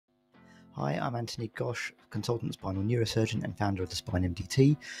Hi, I'm Anthony Gosh, consultant spinal neurosurgeon and founder of the Spine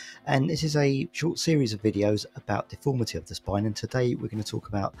MDT, and this is a short series of videos about deformity of the spine, and today we're going to talk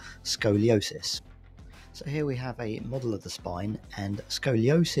about scoliosis. So here we have a model of the spine, and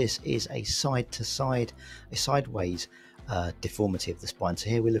scoliosis is a sideways deformity of the spine. So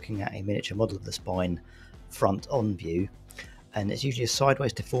here we're looking at a miniature model of the spine front on view, and it's usually a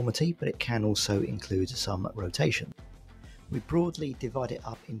sideways deformity, but it can also include some rotation. We broadly divide it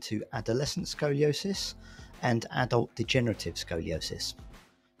up into adolescent scoliosis and adult degenerative scoliosis.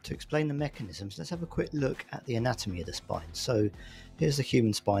 To explain the mechanisms, let's have a quick look at the anatomy of the spine. So here's the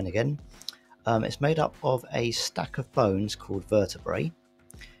human spine again. It's made up of a stack of bones called vertebrae.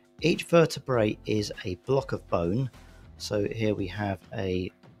 Each vertebrae is a block of bone. So here we have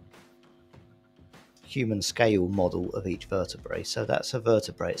a human scale model of each vertebrae. So that's a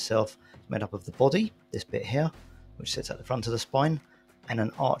vertebrae itself. It's made up of the body, this bit here, which sits at the front of the spine, and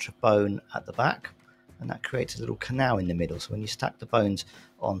an arch of bone at the back, and that creates a little canal in the middle. So when you stack the bones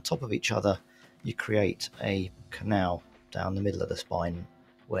on top of each other, you create a canal down the middle of the spine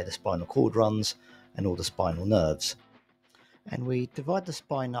where the spinal cord runs and all the spinal nerves. And we divide the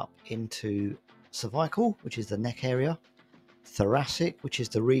spine up into cervical, which is the neck area, thoracic, which is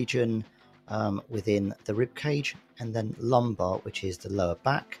the region within the rib cage, and then lumbar, which is the lower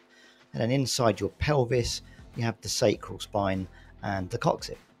back, and then inside your pelvis you have the sacral spine and the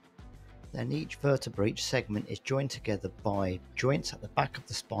coccyx. Then each vertebra, each segment, is joined together by joints at the back of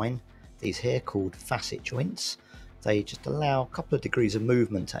the spine, these here called facet joints. They just allow a couple of degrees of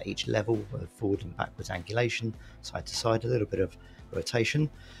movement at each level, forward and backwards angulation, side to side, a little bit of rotation.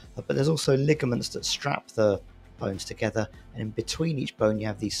 But there's also ligaments that strap the bones together, and in between each bone you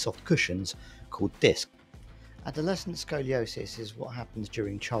have these soft cushions called discs. Adolescent scoliosis is what happens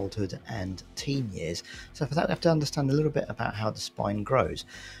during childhood and teen years. So for that we have to understand a little bit about how the spine grows.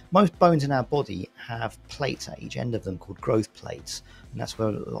 Most bones in our body have plates at each end of them called growth plates, and that's where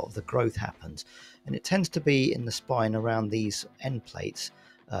a lot of the growth happens. And it tends to be in the spine around these end plates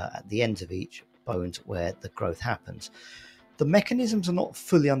at the ends of each bones where the growth happens. The mechanisms are not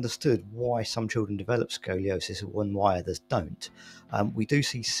fully understood why some children develop scoliosis and why others don't. We do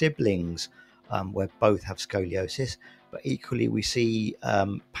see siblings where both have scoliosis, but equally we see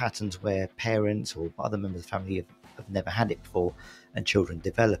patterns where parents or other members of the family have never had it before and children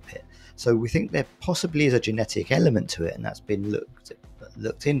develop it. So we think there possibly is a genetic element to it, and that's been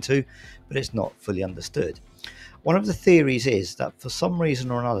looked into, but it's not fully understood. One of the theories is that for some reason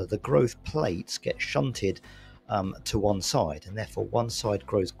or another the growth plates get shunted to one side, and therefore one side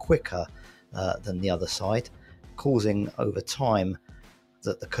grows quicker than the other side, causing over time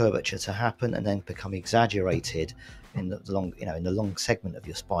that the curvature to happen and then become exaggerated in the long segment of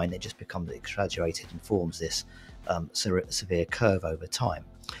your spine. It just becomes exaggerated and forms this severe curve over time.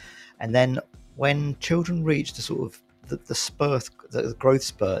 And then when children reach the sort of the growth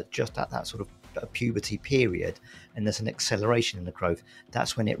spurt just at that sort of puberty period, and there's an acceleration in the growth,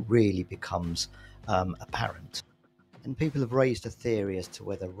 that's when it really becomes apparent. And people have raised a theory as to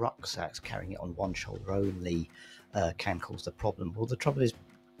whether rucksacks carrying it on one shoulder only can cause the problem. Well, the trouble is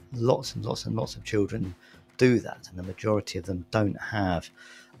lots and lots and lots of children do that, and the majority of them don't have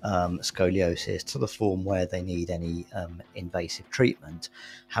scoliosis to the form where they need any invasive treatment.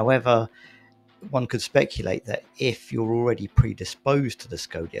 However, one could speculate that if you're already predisposed to the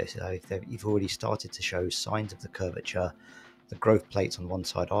scoliosis, if you've already started to show signs of the curvature, the growth plates on one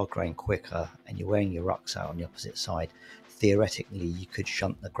side are growing quicker, and you're wearing your rucksack on the opposite side, theoretically you could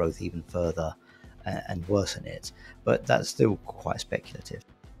shunt the growth even further and worsen it, but that's still quite speculative.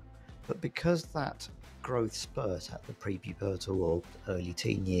 But because that growth spurt at the prepubertal or early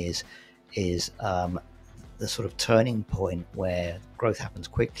teen years is the sort of turning point where growth happens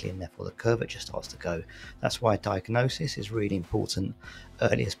quickly and therefore the curvature starts to go, that's why diagnosis is really important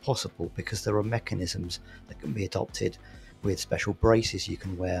early as possible, because there are mechanisms that can be adopted with special braces you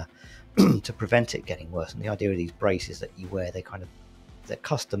can wear to prevent it getting worse. And the idea of these braces that you wear, they're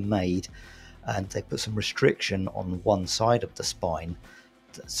custom made, and they put some restriction on one side of the spine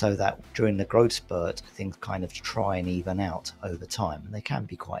so that during the growth spurt things kind of try and even out over time, and they can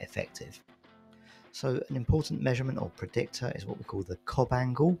be quite effective. So an important measurement or predictor is what we call the Cobb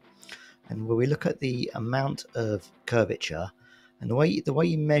angle, and where we look at the amount of curvature, and the way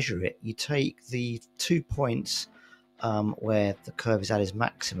you measure it, you take the 2 points where the curve is at its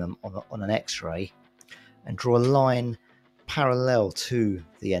maximum on an X-ray, and draw a line parallel to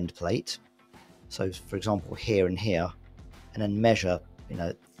the end plate. So for example here and here, and then measure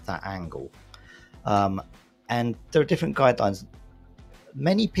that angle. And there are different guidelines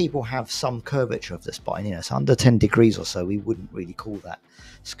many people have some curvature of the spine. It's under 10 degrees or so. We wouldn't really call that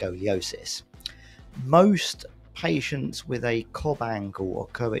scoliosis. Most patients with a cob angle or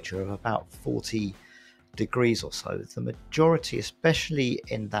curvature of about 40 degrees or so, the majority, especially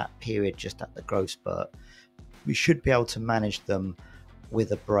in that period just at the growth spurt, we should be able to manage them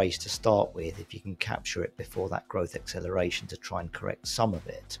with a brace to start with if you can capture it before that growth acceleration to try and correct some of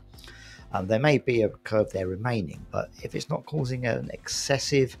it. There may be a curve there remaining, but if it's not causing an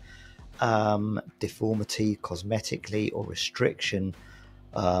excessive deformity cosmetically or restriction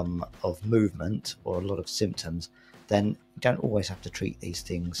of movement or a lot of symptoms, then you don't always have to treat these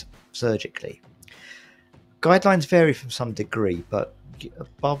things surgically. Guidelines vary from some degree, but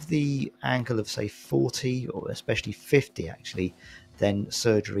above the angle of say 40 or especially 50 actually, then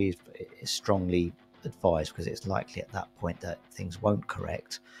surgery is strongly advised, because it's likely at that point that things won't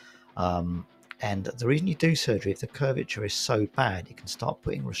correct. And the reason you do surgery, if the curvature is so bad, you can start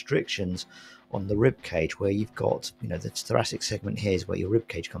putting restrictions on the rib cage where you've got, the thoracic segment here is where your rib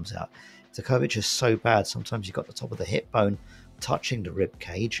cage comes out. If the curvature is so bad, sometimes you've got the top of the hip bone touching the rib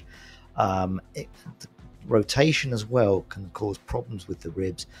cage. The rotation as well can cause problems with the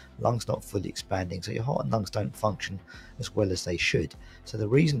ribs, lungs not fully expanding, so your heart and lungs don't function as well as they should. So the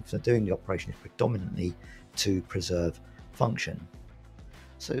reason for doing the operation is predominantly to preserve function.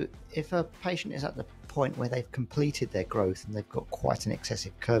 So if a patient is at the point where they've completed their growth and they've got quite an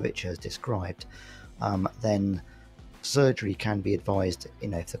excessive curvature as described, then surgery can be advised,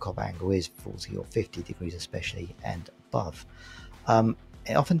 if the cob angle is 40 or 50 degrees especially and above.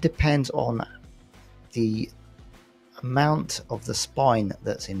 It often depends on the amount of the spine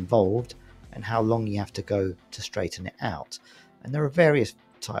that's involved and how long you have to go to straighten it out. And there are various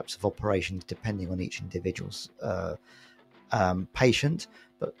types of operations depending on each individual's patient,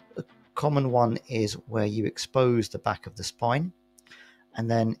 but a common one is where you expose the back of the spine, and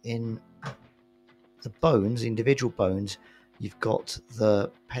then in the bones, individual bones, you've got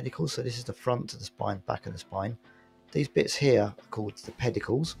the pedicles. So this is the front of the spine, back of the spine. These bits here are called the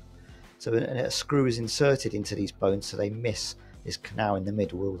pedicles. So a screw is inserted into these bones so they miss this canal in the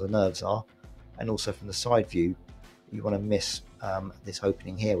middle where all the nerves are, and also from the side view you want to miss this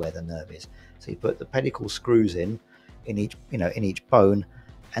opening here where the nerve is. So you put the pedicle screws in each bone,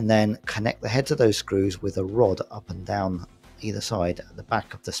 and then connect the heads of those screws with a rod up and down either side at the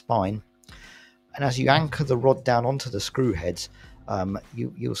back of the spine. And as you anchor the rod down onto the screw heads,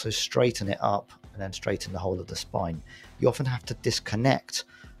 you also straighten it up and then straighten the whole of the spine. You often have to disconnect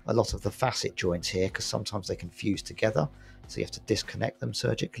a lot of the facet joints here because sometimes they can fuse together, so you have to disconnect them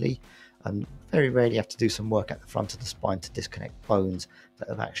surgically, and very rarely you have to do some work at the front of the spine to disconnect bones that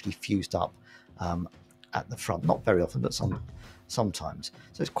have actually fused up at the front. Not very often, but sometimes.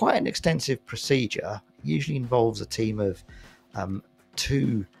 So it's quite an extensive procedure. It usually involves a team of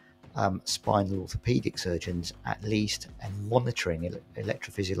 2 spinal orthopedic surgeons at least, and monitoring,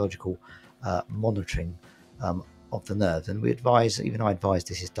 electrophysiological monitoring of the nerves. And I advise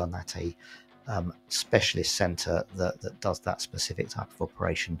this is done at a specialist centre that does that specific type of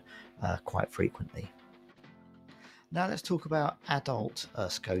operation quite frequently. Now let's talk about adult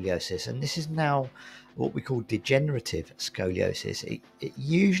scoliosis, and this is now what we call degenerative scoliosis. It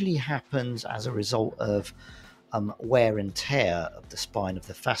usually happens as a result of wear and tear of the spine, of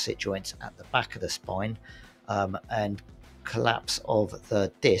the facet joints at the back of the spine, and collapse of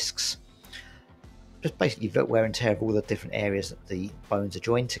the discs. Just basically wear and tear of all the different areas that the bones are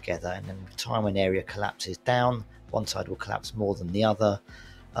joined together, and then the time when area collapses down, one side will collapse more than the other,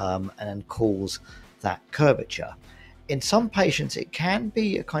 and then cause that curvature. In some patients it can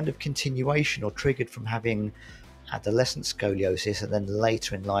be a kind of continuation or triggered from having adolescent scoliosis, and then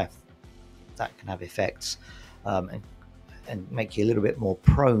later in life that can have effects and make you a little bit more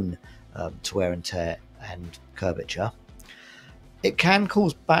prone to wear and tear and curvature. It can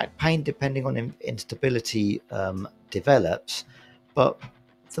cause back pain depending on instability develops, but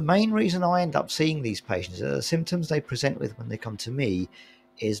the main reason I end up seeing these patients, the symptoms they present with when they come to me,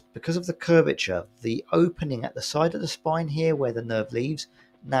 is because of the curvature. The opening at the side of the spine here where the nerve leaves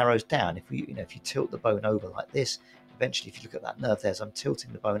narrows down. If you tilt the bone over like this, eventually if you look at that nerve there, as I'm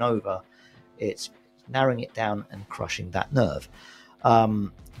tilting the bone over, it's narrowing it down and crushing that nerve.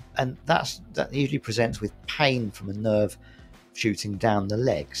 And that usually presents with pain from a nerve shooting down the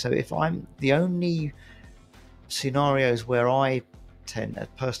leg. So if I'm the only scenarios where I tend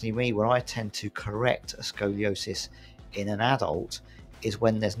to correct a scoliosis in an adult is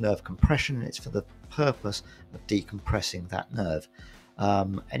when there's nerve compression, and it's for the purpose of decompressing that nerve.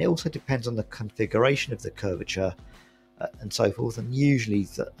 And it also depends on the configuration of the curvature and so forth, and usually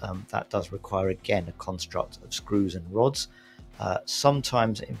that does require again a construct of screws and rods,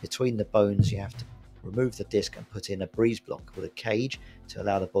 Sometimes in between the bones you have to remove the disc and put in a breeze block with a cage to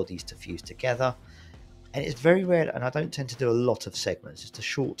allow the bodies to fuse together. And it's very rare, and I don't tend to do a lot of segments, just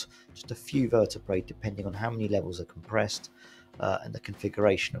a few vertebrae depending on how many levels are compressed and the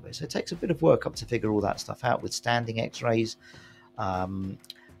configuration of it. So it takes a bit of work up to figure all that stuff out with standing x-rays, and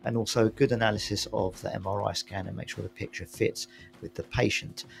also good analysis of the MRI scan and make sure the picture fits with the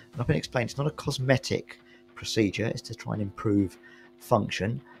patient. And I've been explained it's not a cosmetic procedure, it's to try and improve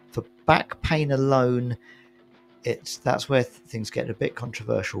function. For back pain alone, that's where things get a bit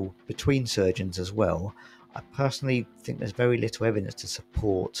controversial between surgeons as well. I personally think there's very little evidence to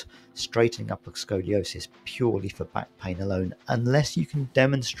support straightening up a scoliosis purely for back pain alone, unless you can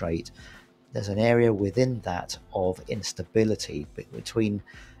demonstrate there's an area within that of instability between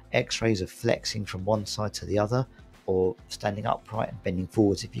x-rays of flexing from one side to the other or standing upright and bending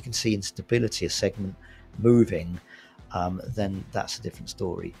forwards. If you can see instability, a segment moving, then that's a different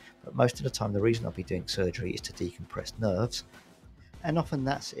story. But most of the time the reason I'll be doing surgery is to decompress nerves, and often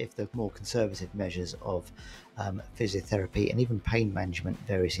that's if the more conservative measures of physiotherapy and even pain management,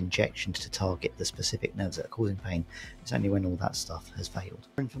 various injections to target the specific nerves that are causing pain. It's only when all that stuff has failed.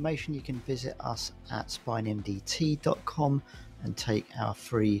 For information, you can visit us at spinemdt.com and take our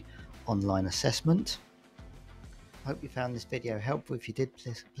free online assessment. I hope you found this video helpful. If you did,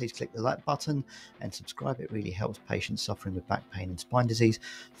 please click the like button and subscribe. It really helps patients suffering with back pain and spine disease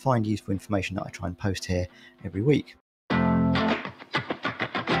find useful information that I try and post here every week.